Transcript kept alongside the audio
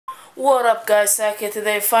What up guys, Zach here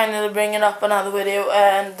today, finally bringing up another video.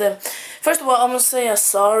 And first of all, I'm gonna say I'm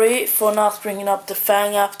sorry for not bringing up the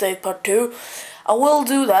Fang update part 2. I will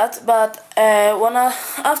do that, but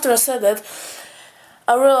after I said that,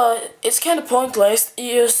 I realized it's kind of pointless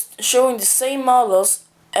just showing the same models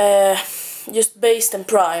just based in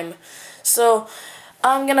Prime. So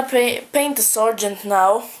I'm gonna paint the Sergeant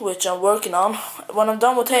now, which I'm working on. When I'm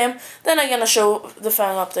done with him, then I'm gonna show the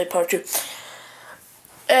Fang update part 2.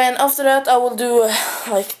 And after that I will do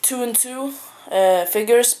like 2 and 2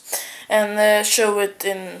 figures and show it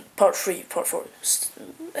in part 3, part 4,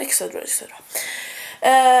 etc, etc.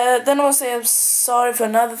 Then I will say I'm sorry for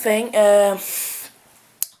another thing. The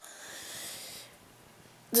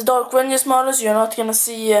Dark Vengeance models you're not gonna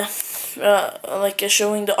see like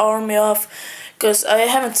showing the army off, because I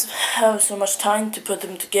haven't had so much time to put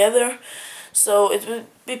them together. So it would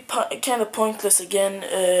be kind of pointless again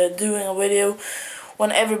doing a video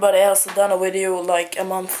when everybody else has done a video like a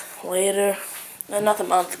month later. Not a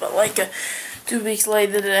month, but like 2 weeks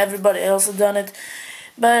later that everybody else has done it.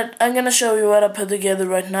 But I'm gonna show you what I put together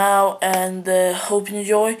right now, and hope you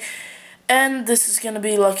enjoy. And this is gonna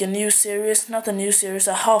be like a new series, not a new series,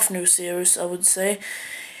 a half new series I would say.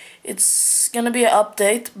 It's gonna be an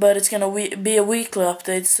update, but it's gonna be a weekly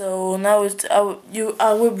update. So now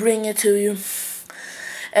I will bring it to you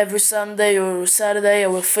every Sunday or Saturday. I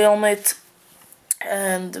will film it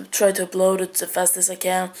and try to upload it as fast as I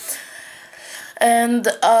can. And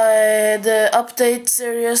the update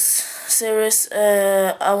series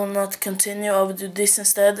I will not continue. I will do this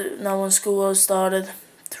instead. Now when school has started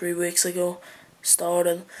 3 weeks ago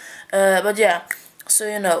but yeah, so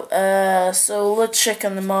you know, so let's check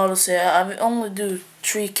on the models here. I will only do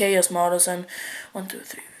 3 chaos models and 1, 2,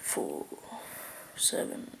 3, 4,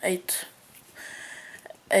 7, 8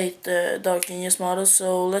 Dark Genius models.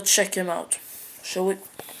 So let's check them out, shall we?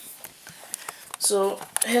 So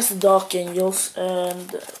here's the Dark Angels,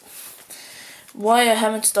 and why I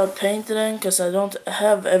haven't started painting them, because I don't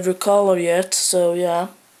have every color yet. So yeah,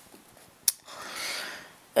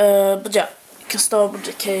 but yeah, you can start with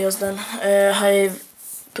the Chaos then. I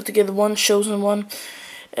put together one chosen one,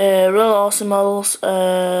 real awesome models.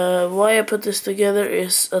 Why I put this together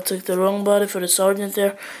is I took the wrong body for the Sergeant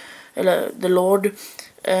there, the Lord,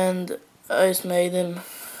 and I just made him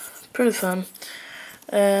pretty fun.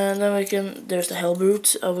 And then there's the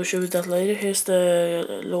Hellbrute, I will show you that later. Here's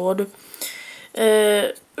the Lord.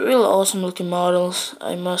 Real awesome looking models,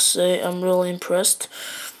 I must say. I'm really impressed.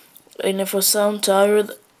 And if I sound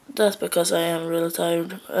tired, that's because I am really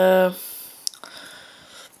tired.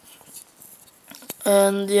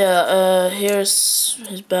 And yeah, here's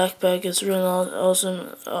his backpack. It's really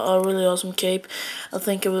awesome, a really awesome cape. I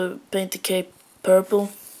think I will paint the cape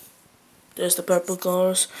purple. There's the purple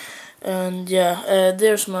colors. And yeah,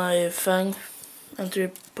 there's my Fang entry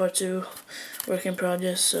part 2 work in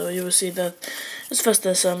progress. So you will see that as fast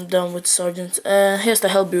as I'm done with Sergeant. Here's the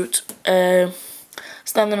Hellbrute,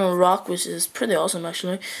 standing on a rock, which is pretty awesome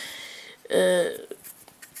actually.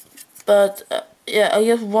 But yeah, I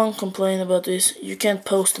have one complaint about this: you can't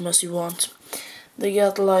post them as you want. They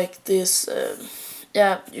got like this.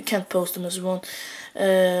 Yeah, you can't post them as you want.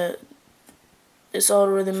 It's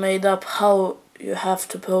already made up how you have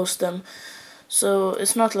to post them, so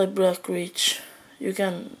it's not like Black Reach. You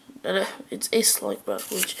can, it is like Black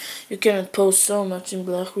Reach. You cannot post so much in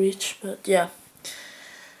Black Reach, but yeah,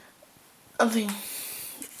 I think.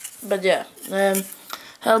 But yeah,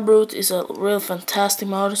 Hellbrute is a real fantastic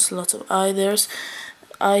model. Lots of eyes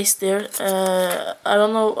there. I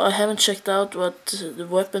don't know. I haven't checked out what the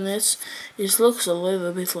weapon is. It looks a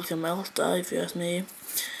little bit like a melt eye, if you ask me.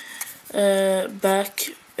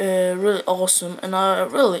 Back. Really awesome, and I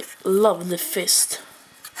really love the fist.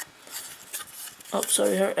 Oh,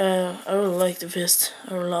 sorry, I really like the fist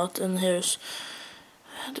a lot. And here's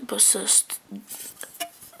the possessed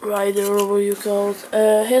rider, or what you call it.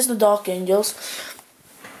 Here's the Dark Angels.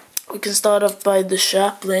 We can start off by the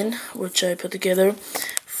Chaplain, which I put together.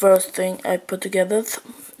 First thing I put together,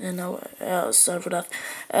 and now sorry for that.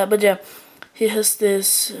 But yeah, he has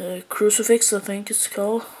this crucifix, I think it's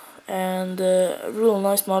called. And a real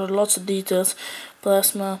nice model, lots of details,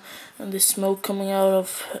 plasma, and the smoke coming out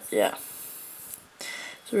of, yeah,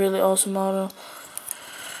 it's a really awesome model.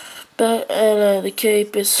 But the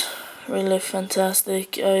cape is really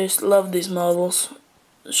fantastic. I just love these models.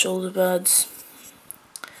 The shoulder pads,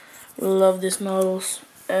 really love these models.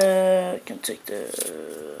 I can take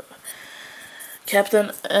the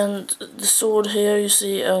Captain, and the sword here, you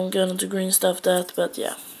see I'm gonna do green stuff that, but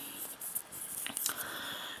yeah.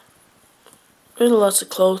 Really lots of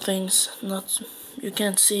clothing, you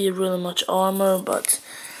can't see really much armor, but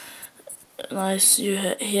nice. You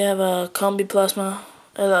have a combi plasma,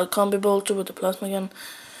 a combi bolter with a plasma gun.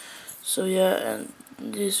 So yeah, and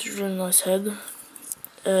this really nice head.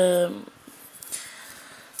 Then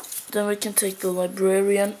we can take the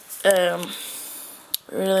librarian.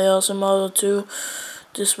 Really awesome model too.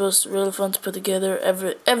 This was really fun to put together.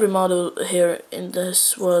 Every model here in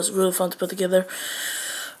this was really fun to put together.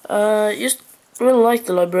 Just really like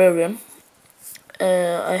the librarian.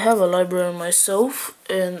 I have a librarian myself,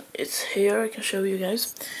 and it's here. I can show you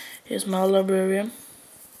guys. Here's my librarian.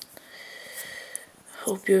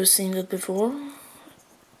 Hope you've seen it before.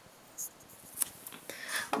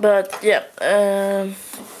 But yeah,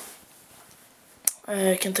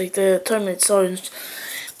 I can take the Terminate Sergeant.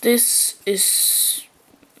 This is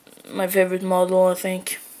my favorite model, I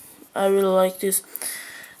think. I really like this.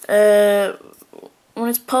 When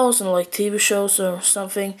it's pausing like TV shows or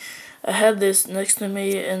something, I had this next to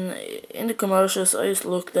me, and in the commercials I just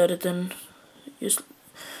looked at it and just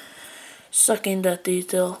suck in that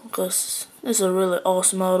detail, because this is a really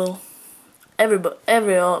awesome model. Every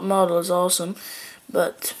model is awesome,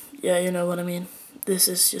 but yeah, you know what I mean. This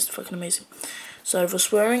is just fucking amazing. Sorry for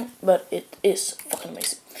swearing, but it is fucking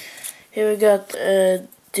amazing. Here we got a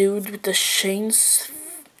dude with the Shamefist.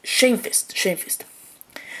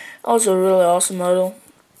 Also a really awesome model.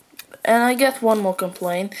 And I get one more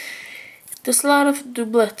complaint. There's a lot of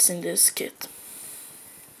doublets in this kit.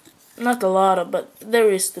 Not a lot of, but there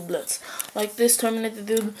is doublets. Like this Terminator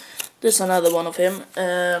dude, there's another one of him.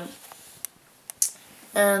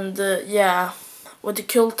 Yeah, with the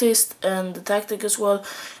cultist and the tactic as well,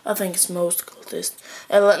 I think it's most cultist.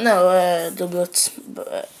 Doublets,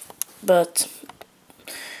 but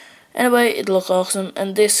anyway, it looks awesome,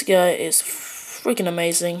 and this guy is freaking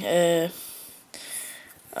amazing. I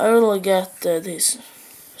really got this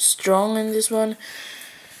strong in this one.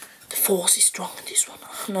 The force is strong in this one.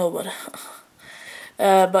 No,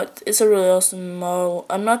 but it's a really awesome model.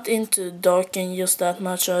 I'm not into Dark Angels that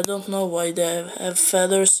much. I don't know why they have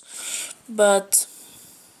feathers, but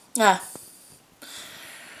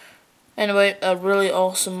anyway, a really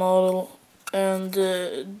awesome model. And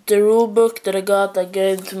the rule book that I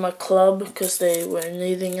gave to my club because they were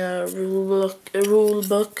needing a rule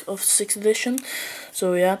book of 6th edition.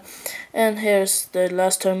 So yeah, and here's the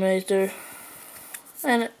last Terminator.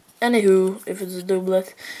 And anywho, if it's a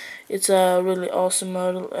doublet, it's a really awesome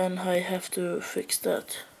model, and I have to fix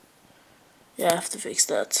that. Yeah, I have to fix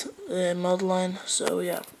that model line. So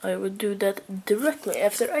yeah, I will do that directly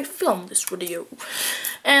after I film this video.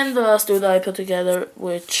 And the last dude I put together,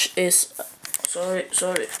 which is sorry,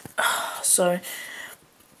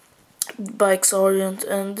 Bike Sergeant,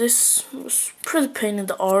 and this was pretty pain in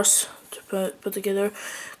the arse to put together,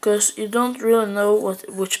 because you don't really know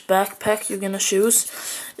which backpack you're gonna choose.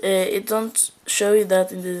 It don't show you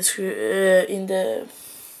that in the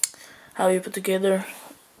how you put together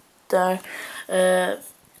there.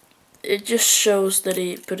 It just shows that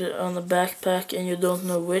he put it on the backpack and you don't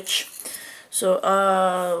know which. So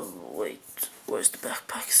wait, where's the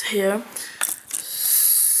backpacks? Here.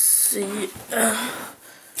 See,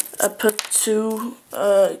 I put two,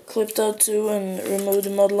 clipped out two and removed the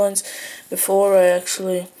model lines before I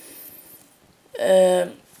actually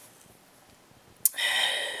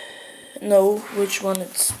know which one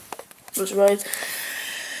was right.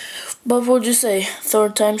 But what would you say?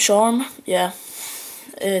 Third time charm? Yeah,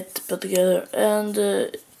 it put together. And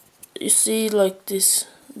you see, like this,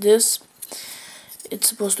 it's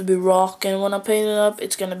supposed to be rock, and when I paint it up,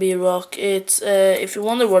 it's gonna be rock. It's if you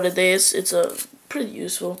wonder what it is, it's pretty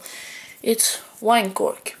useful. It's wine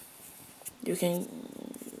cork. You can,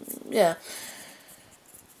 yeah,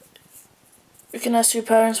 you can ask your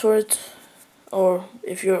parents for it, or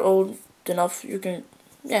if you're old enough, you can,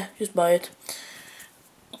 yeah, just buy it.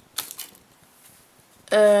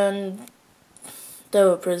 And that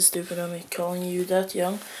was pretty stupid of me calling you that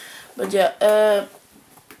young, but yeah,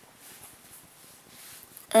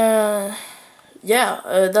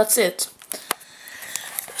 that's it.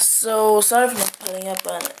 So sorry for not putting up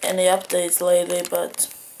any updates lately, but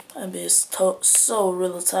I'm just so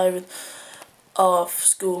really tired of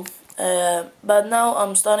school. But now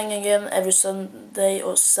I'm starting again every Sunday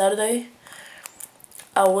or Saturday.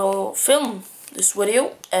 I will film this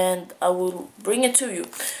video and I will bring it to you.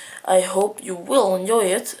 I hope you will enjoy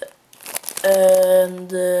it.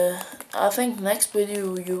 And I think next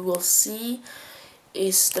video you will see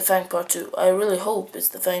is the Fang Part 2. I really hope it's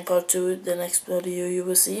the Fang Part 2, the next video you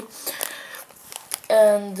will see.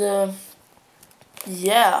 And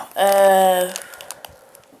yeah, I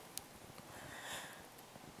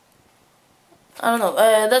don't know,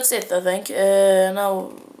 that's it I think.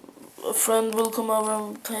 Now a friend will come over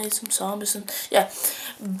and play some zombies and yeah.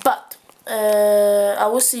 But I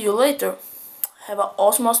will see you later. Have an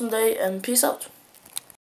awesome day and peace out.